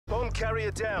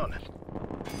carrier down.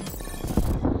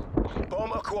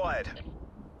 Bomb acquired.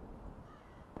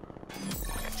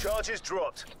 Charges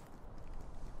dropped.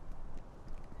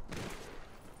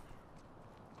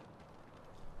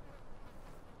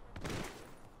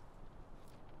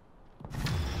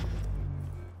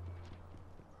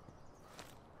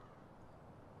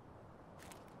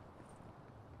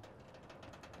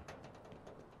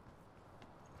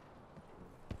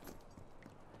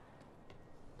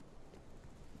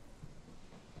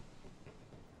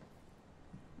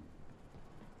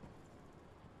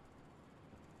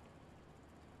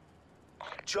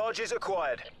 Charges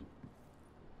acquired.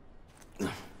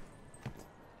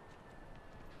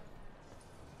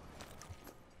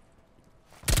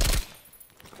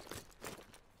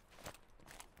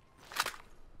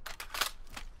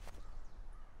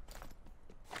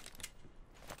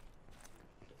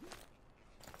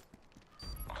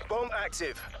 Bomb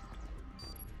active.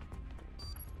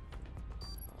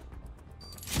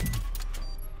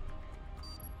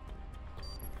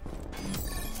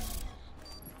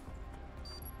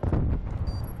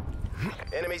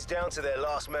 Enemies down to their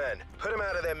last man. Put them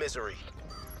out of their misery.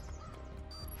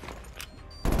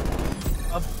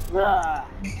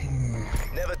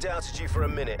 Never doubted you for a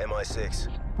minute, MI6.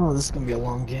 Oh, this is gonna be a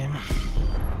long game.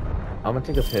 I'm gonna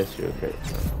take a piss real quick.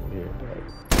 Here,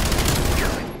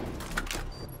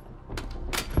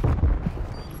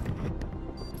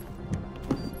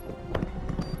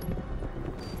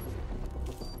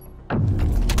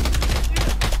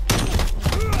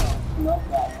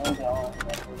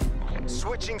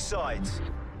 Switching sides.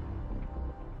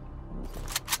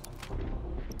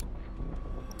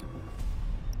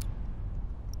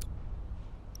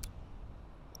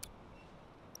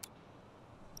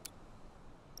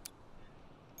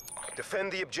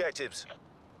 Defend the objectives.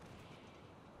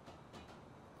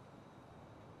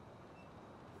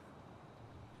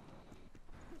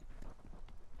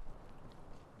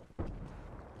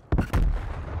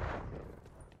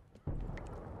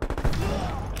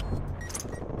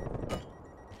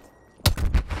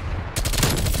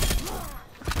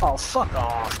 Oh, fuck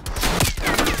off.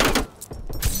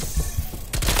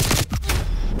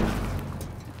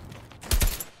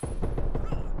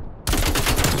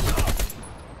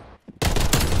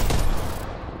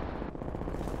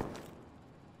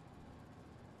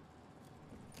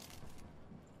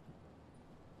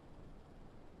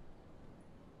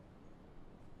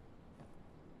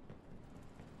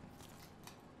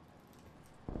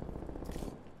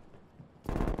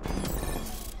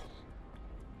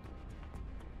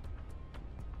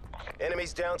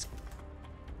 Enemies down.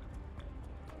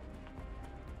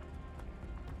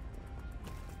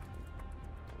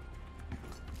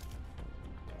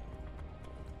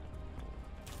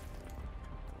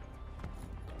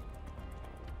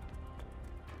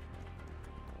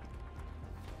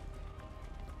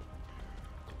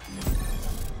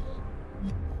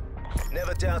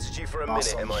 Never doubted you for a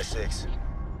minute, MI6.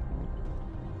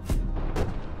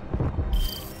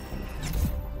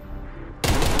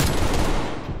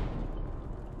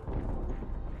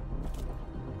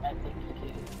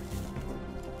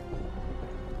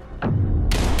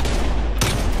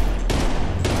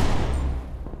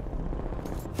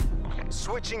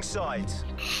 Switching sides.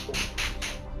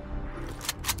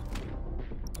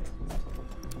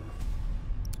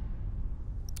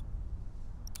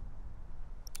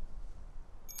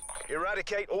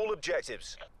 Eradicate all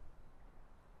objectives.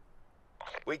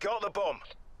 We got the bomb.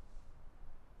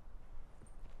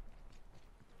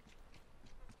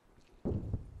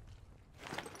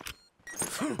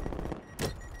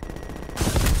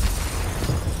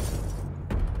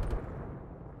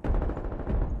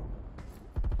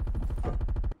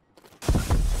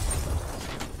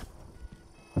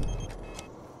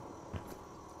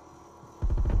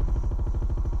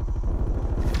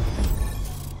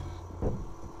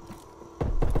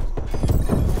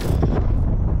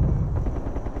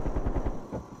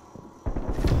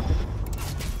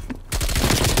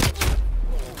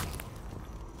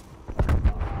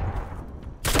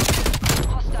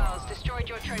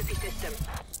 Your trophy system.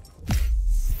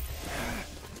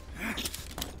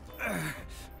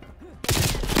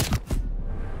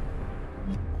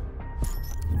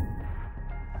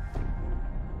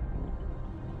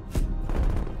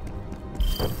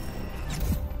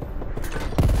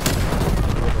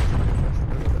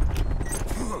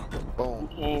 Boom.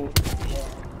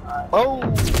 Boom.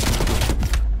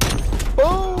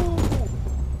 Boom.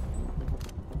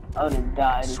 I would have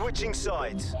died. Switching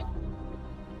sides.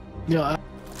 Yeah.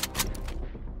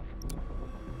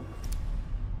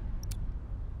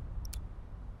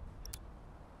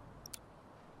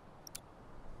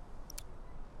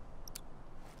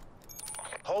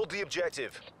 Hold the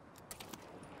objective.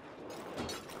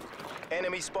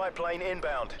 Enemy spy plane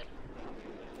inbound.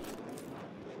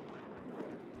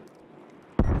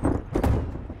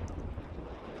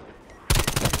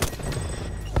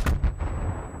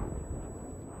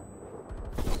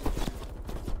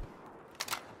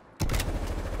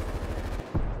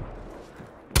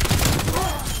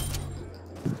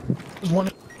 There's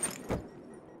one.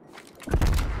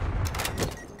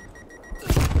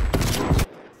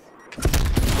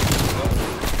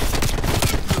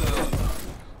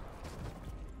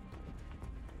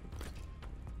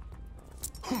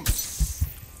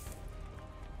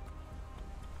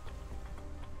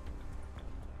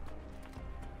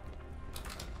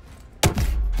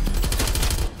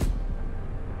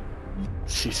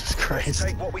 Jesus Christ.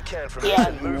 Take what we can from this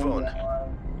and move on.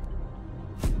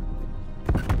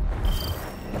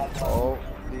 Oh,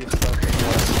 these fucking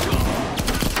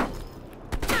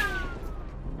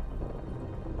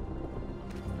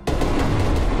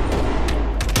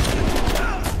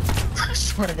I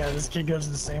swear to God, this kid goes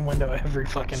to the same window every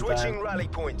fucking Switching time. rally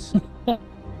points.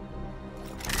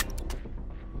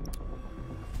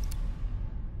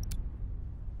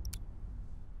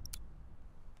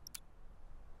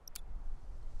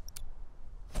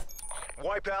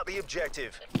 Wipe out the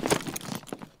objective.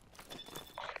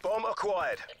 Bomb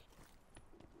acquired.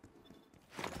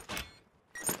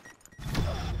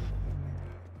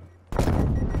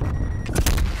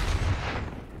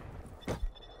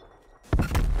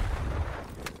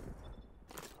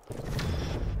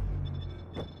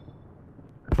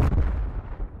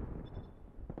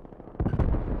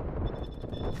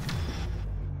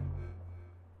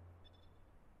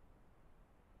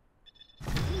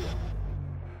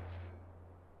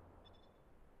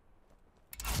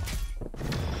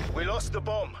 We lost the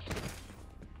bomb.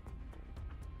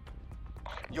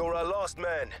 You're our last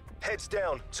man. Heads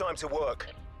down, time to work.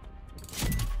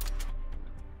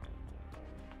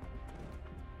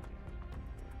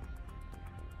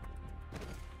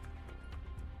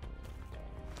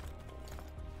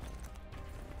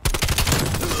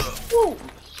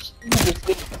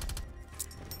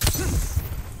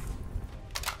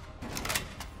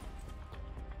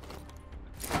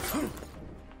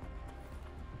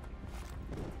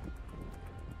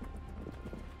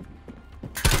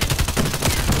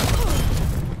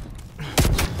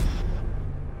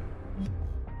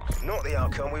 Not the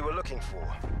outcome we were looking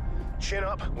for. Chin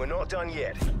up, we're not done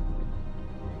yet.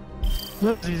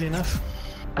 That's easy enough.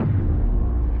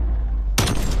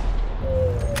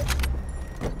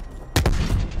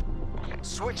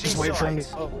 Switching Just wait for him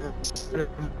sides. to...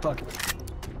 Oh, fuck.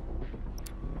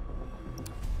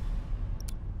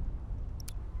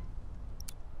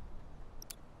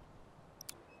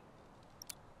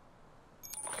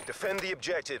 Defend the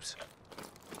objectives.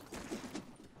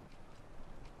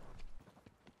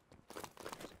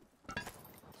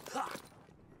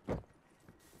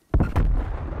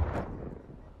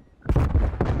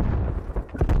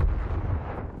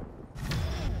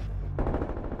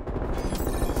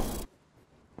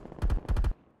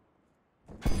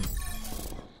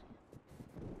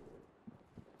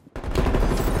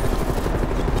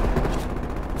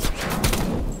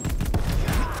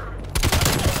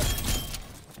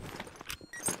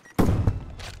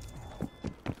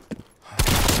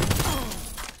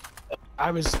 I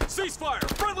was... Ceasefire!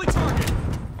 Friendly target!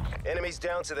 Enemies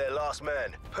down to their last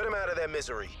man. Put them out of their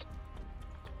misery.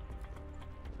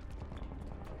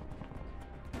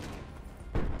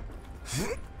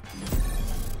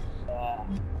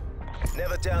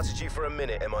 Never doubted you for a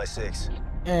minute, MI6.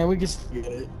 Yeah, we can still get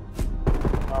it.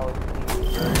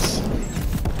 Nice.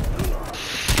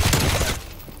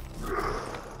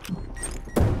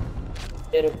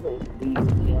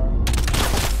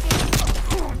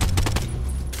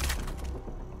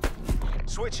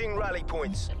 Switching rally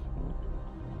points.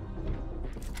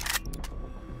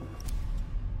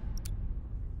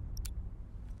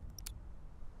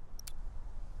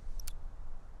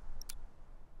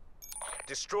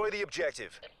 Destroy the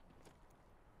objective.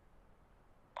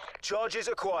 Charges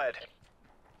acquired.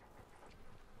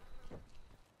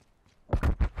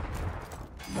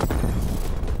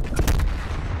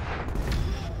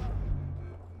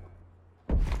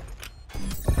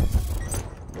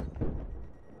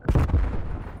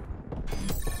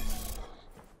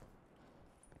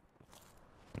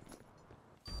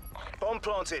 Bomb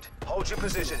planted. Hold your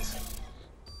positions.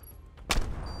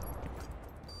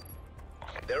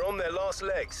 They're on their last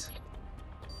legs.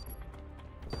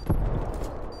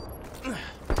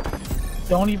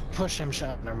 Don't even push him,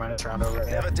 shot. Never mind, it's round over.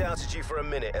 Never doubted you for a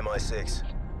minute, MI6.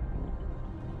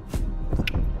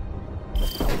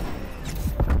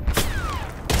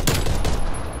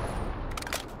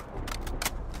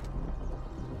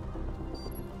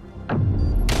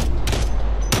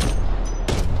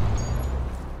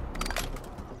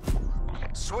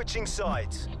 Switching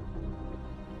sides.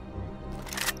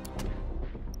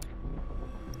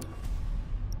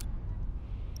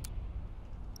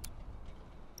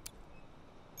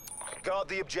 Guard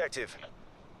the objective.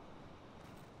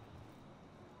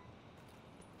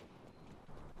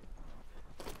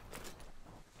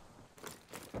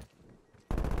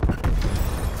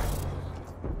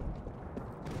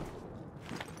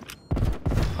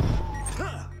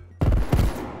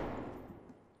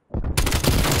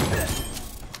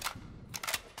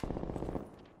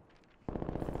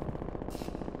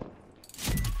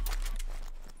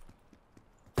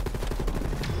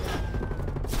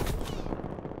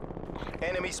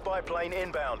 Enemy spy plane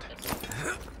inbound.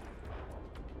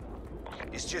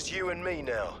 It's just you and me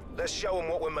now. Let's show them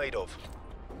what we're made of.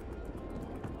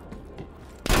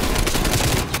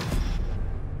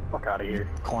 Fuck out of here.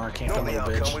 Corner camp, Not the little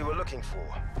outcome bitch. we were looking for.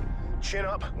 Chin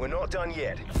up, we're not done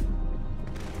yet.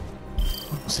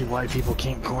 See white people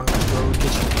can't corner the road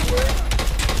kitchen.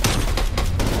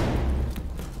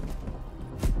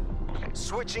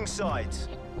 Switching sides.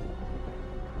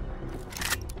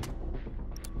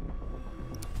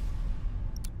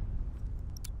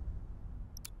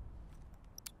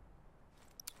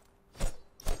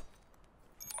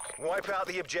 Wipe out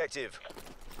the objective.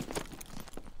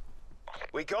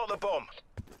 We got the bomb.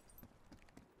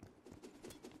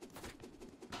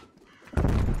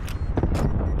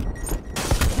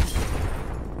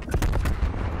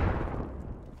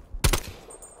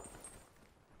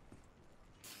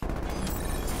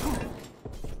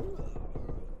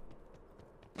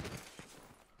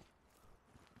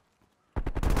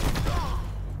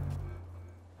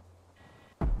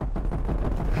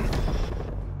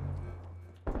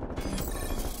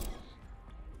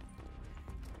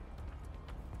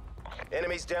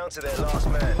 Enemies down to their last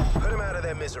man. Put them out of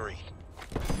their misery.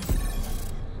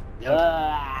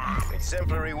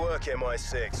 Exemplary work,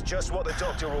 MI6. Just what the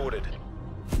doctor ordered.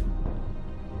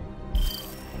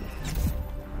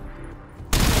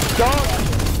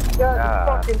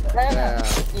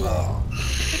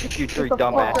 You three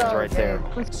dumbasses right there.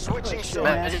 Switching Man,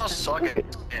 sides. you just suck at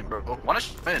this game, bro. Why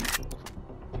don't you win?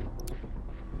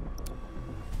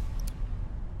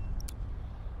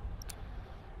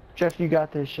 Jeff, you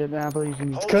got this shit, man. I believe in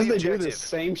you. Hold Because the they do the objective.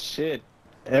 same shit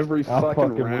every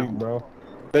fucking round, bro.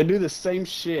 They do the same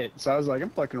shit, so I was like, I'm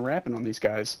fucking rapping on these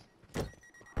guys.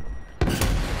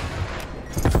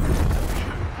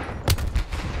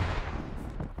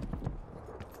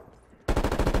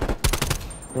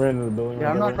 We're into the building.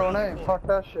 Yeah, I'm not going in. Fuck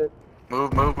that shit.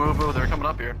 Move, move, move, move. They're coming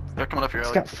up here. They're coming up here, He's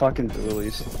Ellie. got fucking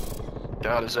dualies.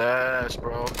 Got his ass,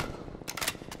 bro.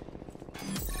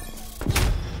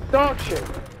 Dog shit.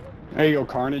 There you go,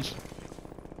 Carnage.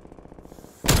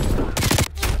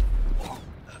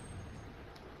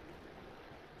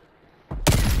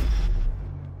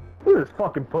 Look at this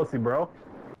fucking pussy, bro.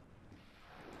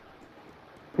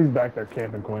 He's back there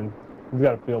camping, Quinn. He's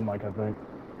got a field mic, I think.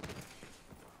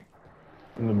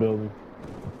 In the building.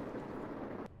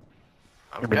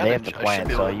 I mean, they have to plan,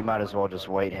 so you might as well just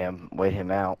wait him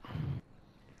out.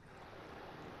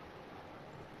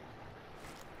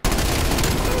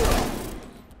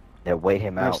 Yeah, wait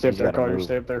him out. Stay up He's there, gotta Collier. move.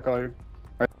 Stay up there, Collier.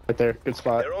 Right there. Good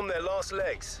spot. They're on their last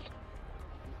legs.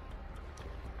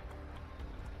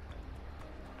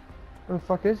 Where the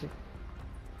fuck is he?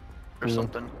 Or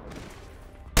something.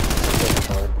 That's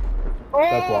why.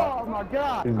 Oh my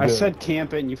god! He's I good. said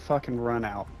camp it and you fucking run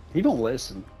out. You don't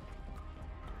listen.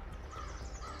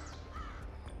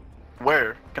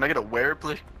 Where? Can I get a where,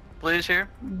 please? Please here?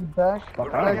 You back? We're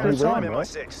Fuck running out, out of he's time, running, bro.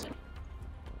 MI6.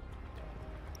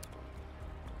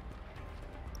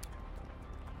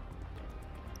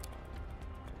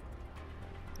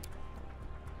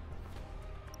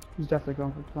 He's definitely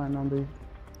going for flying on B.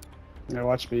 Yeah,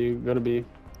 watch B. Go to B.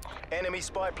 Enemy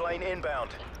spy plane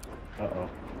inbound. Uh-oh.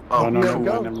 Oh, no, yeah, never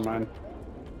go. mind, never mind.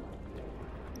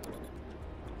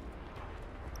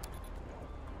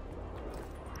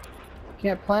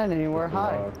 Can't plan anywhere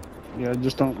high. Yeah,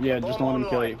 just don't let him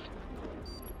kill you.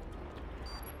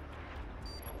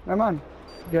 Never mind.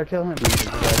 You gotta kill him.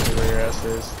 Exactly where your ass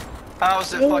is.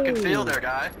 How's it fucking feel there,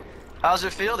 guy? How's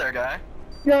it feel there, guy?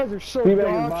 You guys are so Teabag his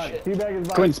dog body. shit. Teabag his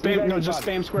body. Quinn, spam, Teabag no, his just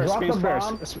body. spam square, Drop spam the square.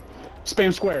 bomb.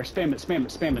 Spam square,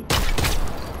 spam it.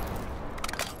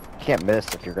 You can't miss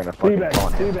if you're gonna fucking Teabag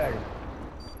taunt him. him. Teabag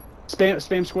him.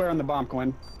 Spam square on the bomb,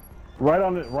 Quinn. Right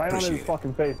on his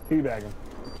fucking face. Teabag him.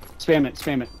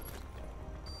 Spam it.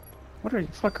 What the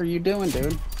fuck are you doing,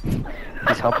 dude?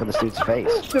 He's helping this dude's face.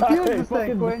 Defuse Hey, this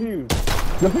thing, fucking Quinn.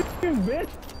 defuse. Defuse,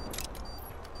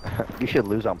 bitch. You should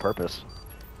lose on purpose.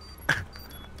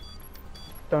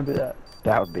 Don't do that.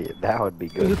 That would be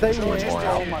good. They would,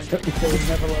 oh my god, they would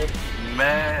never load.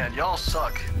 Man, y'all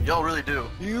suck. Y'all really do.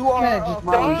 You are Man, just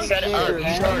fucking shut up.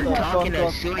 You start talking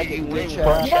as soon as you win. Shut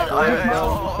up. Shut up.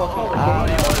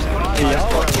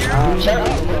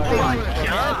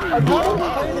 Oh my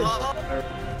god.